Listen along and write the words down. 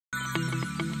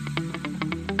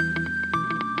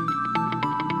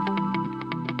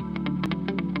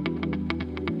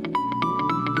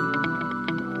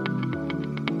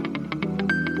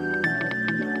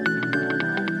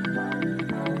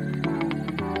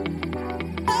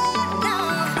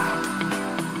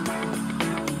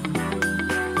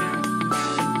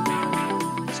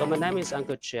my name is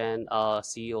Uncle Chen,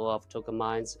 CEO of Token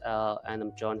Minds, and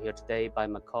I'm joined here today by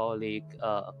my colleague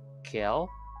Kel.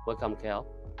 Welcome, Kel.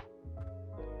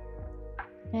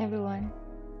 Hey everyone.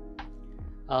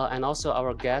 And also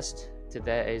our guest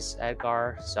today is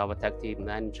Edgar, so our tech team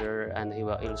manager, and he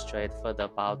will illustrate further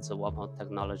about the Wormhole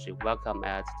technology. Welcome,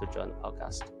 Ed, to join the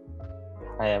podcast.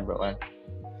 Hi everyone.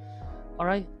 All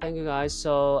right, thank you guys.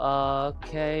 So,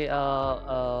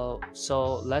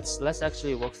 so let's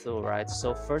actually walk through, right?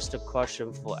 So first, a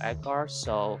question for Edgar.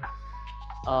 So,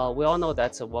 we all know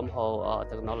that a wormhole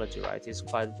technology, right, is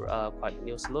quite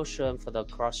new solution for the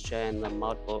cross-chain,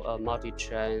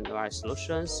 multi-chain, right,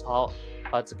 solutions.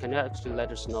 But can you actually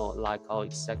let us know, like, how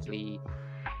exactly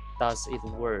does it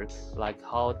work? Like,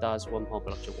 how does wormhole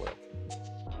blockchain work?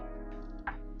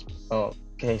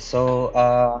 Okay, so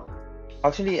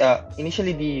actually,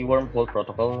 initially the Wormhole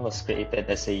protocol was created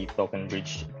as a token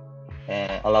bridge,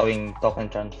 allowing token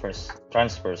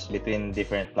transfers between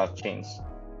different blockchains,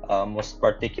 most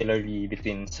particularly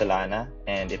between Solana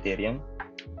and Ethereum.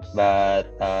 But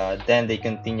then they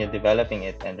continued developing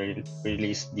it and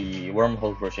released the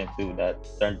Wormhole version 2 that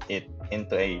turned it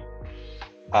into a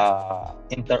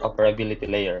interoperability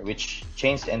layer, which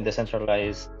chains and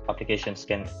decentralized applications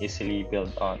can easily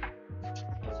build on.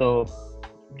 So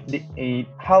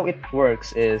how it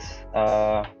works is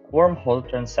wormhole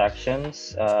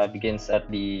transactions begins at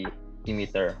the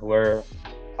emitter, where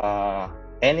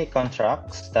any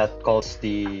contracts that calls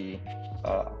the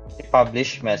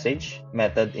publish message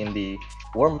method in the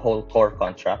wormhole core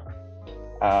contract.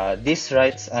 This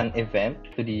writes an event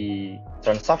to the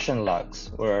transaction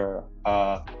logs, where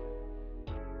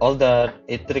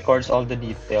it records all the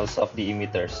details of the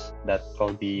emitters that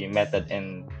call the method,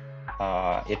 and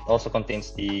it also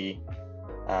contains the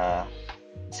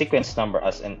sequence number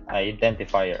as an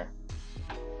identifier.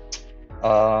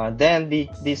 Then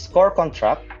this core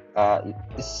contract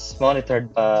is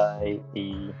monitored by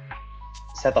a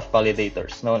set of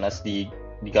validators known as the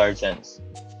guardians,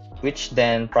 which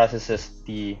then processes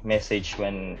the message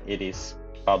when it is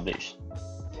published.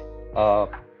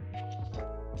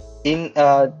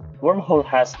 Wormhole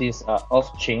has this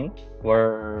off-chain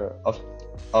where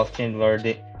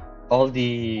all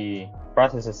the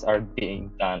processes are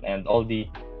being done and all the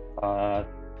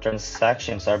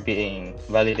transactions are being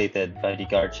validated by the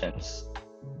guardians.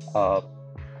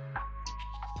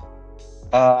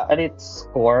 At its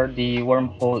core, the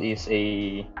Wormhole is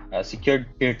a secured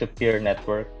peer-to-peer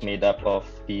network made up of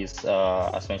these,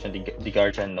 as mentioned, the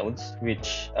guardian nodes,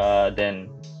 which then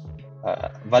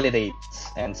validates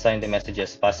and sign the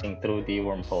messages passing through the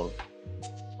wormhole.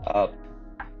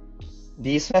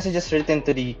 These messages written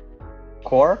to the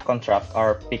core contract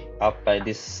are picked up by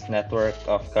this network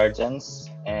of guardians,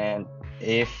 and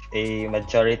if a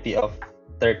majority of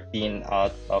 13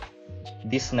 out of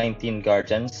these 19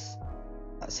 guardians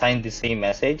sign the same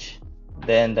message,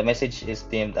 then the message is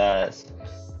deemed as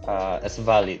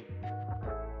valid.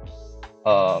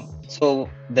 So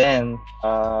then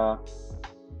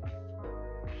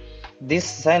these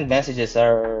signed messages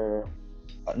are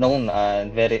known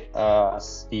as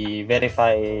the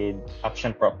verified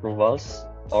action for approvals,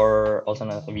 or also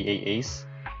known as VAAs.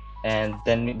 And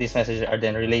then these messages are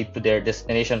then relayed to their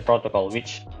destination protocol,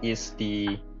 which is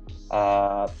the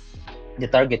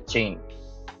target chain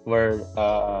where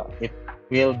it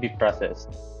will be processed.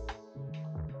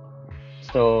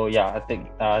 So yeah, I think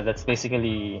that's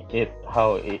basically it,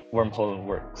 how a wormhole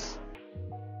works.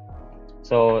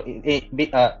 So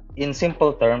in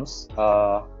simple terms,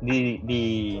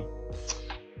 the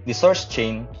source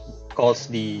chain calls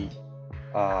the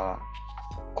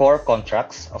core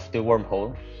contracts of the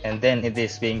wormhole, and then it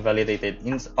is being validated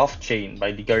off chain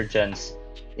by the guardians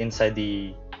inside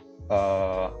the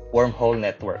wormhole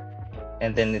network,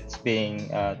 and then it's being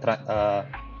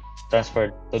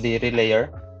transferred to the relayer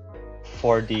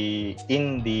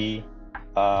in the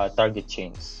target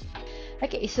chains.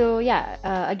 Okay, so yeah,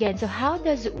 again, so how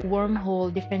does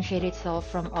Wormhole differentiate itself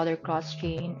from other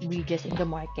cross-chain bridges in the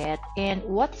market, and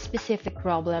what specific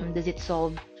problem does it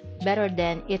solve better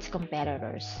than its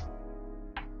competitors?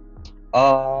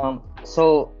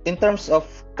 So in terms of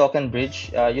token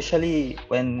bridge, usually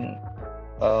when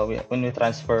we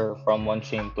transfer from one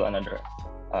chain to another,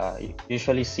 you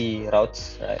usually see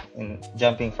routes, right, in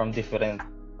jumping from different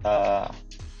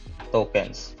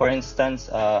tokens. For instance,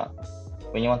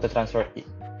 when you want to transfer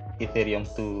Ethereum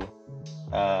to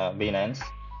Binance,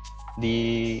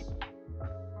 the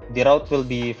route will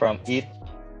be from ETH.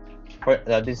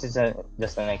 This is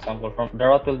just an example. From the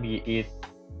route will be ETH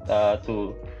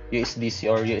to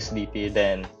USDC or USDT,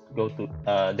 then go to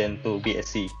then to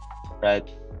BSC, right?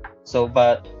 So,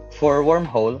 but for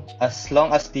Wormhole, as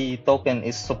long as the token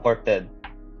is supported,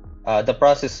 the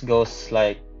process goes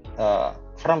like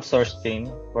from source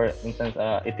chain, for instance,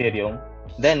 Ethereum,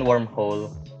 then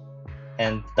Wormhole,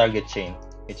 and target chain,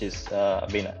 which is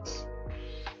Binance.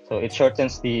 So it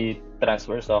shortens the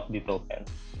transfers of the token.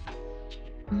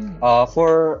 Mm.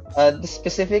 For the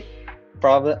specific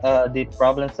the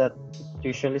problems that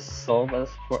usually solve as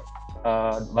for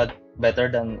but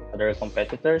better than other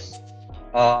competitors.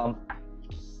 Um,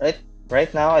 right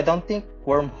right now, I don't think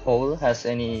Wormhole has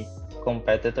any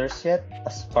competitors yet,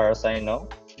 as far as I know,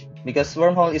 because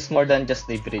Wormhole is more than just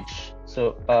a bridge.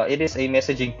 So it is a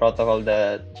messaging protocol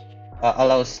that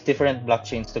allows different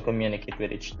blockchains to communicate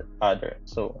with each other.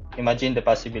 So imagine the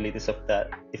possibilities of that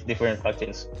if different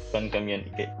blockchains can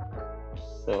communicate.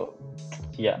 So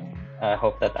yeah, I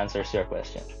hope that answers your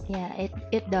question. Yeah,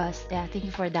 it does. Yeah, thank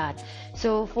you for that.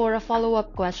 So for a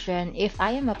follow-up question, if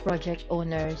I am a project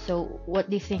owner, so what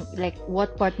do you think, like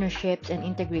what partnerships and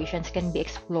integrations can be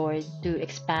explored to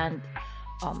expand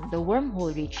the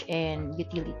wormhole reach and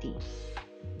utility?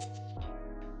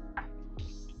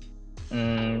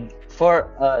 For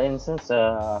instance,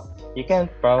 you can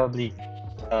probably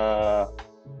uh,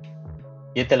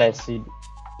 utilize the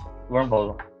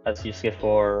wormhole as used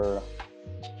for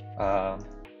uh,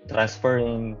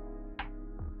 transferring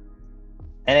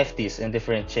NFTs in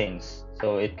different chains.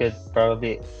 So it could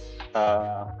probably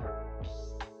uh,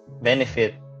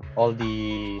 benefit all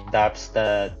the dApps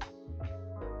uh,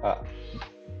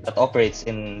 that operates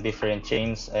in different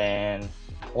chains, and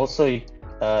also it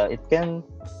can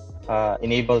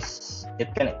enable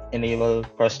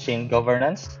cross-chain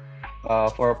governance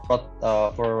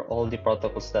for all the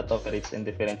protocols that operates in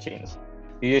different chains.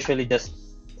 You usually just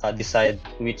decide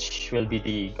which will be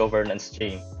the governance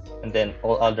chain, and then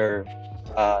all other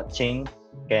chain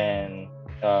can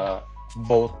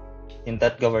vote in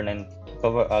that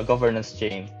governance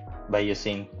chain by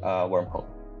using Wormhole.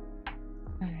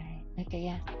 All right. Okay,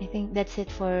 yeah. I think that's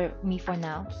it for me for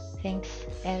now. Thanks,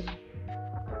 Ed.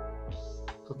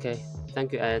 Okay,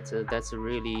 thank you, Ed. That's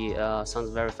really sounds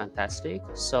very fantastic.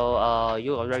 So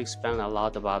you already explained a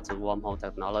lot about the wormhole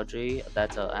technology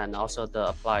that and also the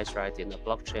applies right in the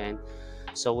blockchain.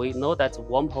 So we know that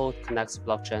wormhole connects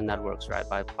blockchain networks right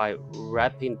by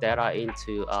wrapping data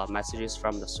into messages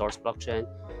from the source blockchain,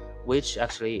 which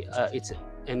actually it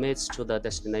emits to the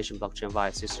destination blockchain via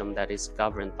a system that is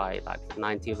governed by like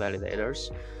 90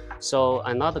 validators. So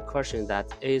another question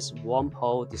that is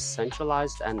wormhole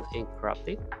decentralized and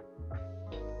encrypted?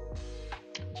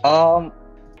 Um,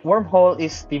 Wormhole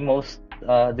is the most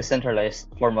decentralized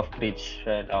form of bridge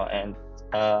right now, and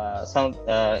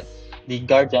the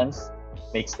Guardians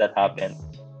makes that happen.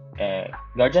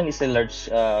 Guardian is a large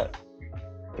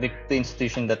crypto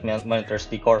institution that monitors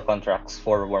the core contracts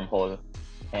for Wormhole,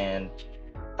 and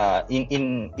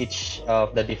in each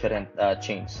of the different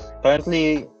chains.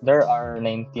 Currently, there are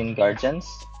 19 Guardians,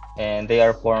 and they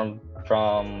are formed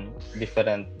from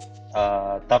different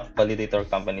top validator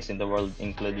companies in the world,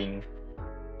 including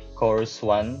Chorus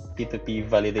One, P2P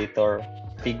Validator,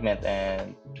 Figment,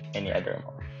 and any other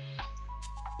more.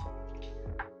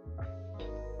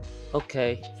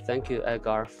 Okay, thank you,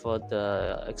 Edgar, for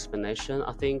the explanation.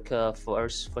 I think for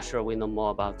us, for sure, we know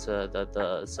more about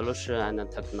the solution and the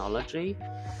technology.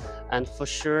 And for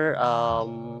sure,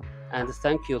 and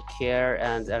thank you, Kier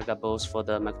and Edgar, both for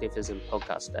the magnificent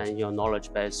podcast and your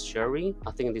knowledge-based sharing.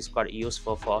 I think this is quite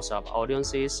useful for also our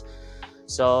audiences.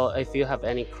 So if you have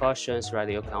any questions, right,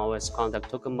 you can always contact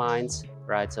Token Minds,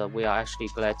 right? We are actually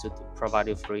glad to provide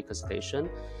you free consultation.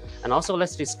 And also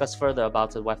let's discuss further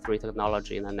about the Web3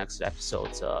 technology in the next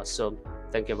episode. So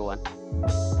thank you, everyone.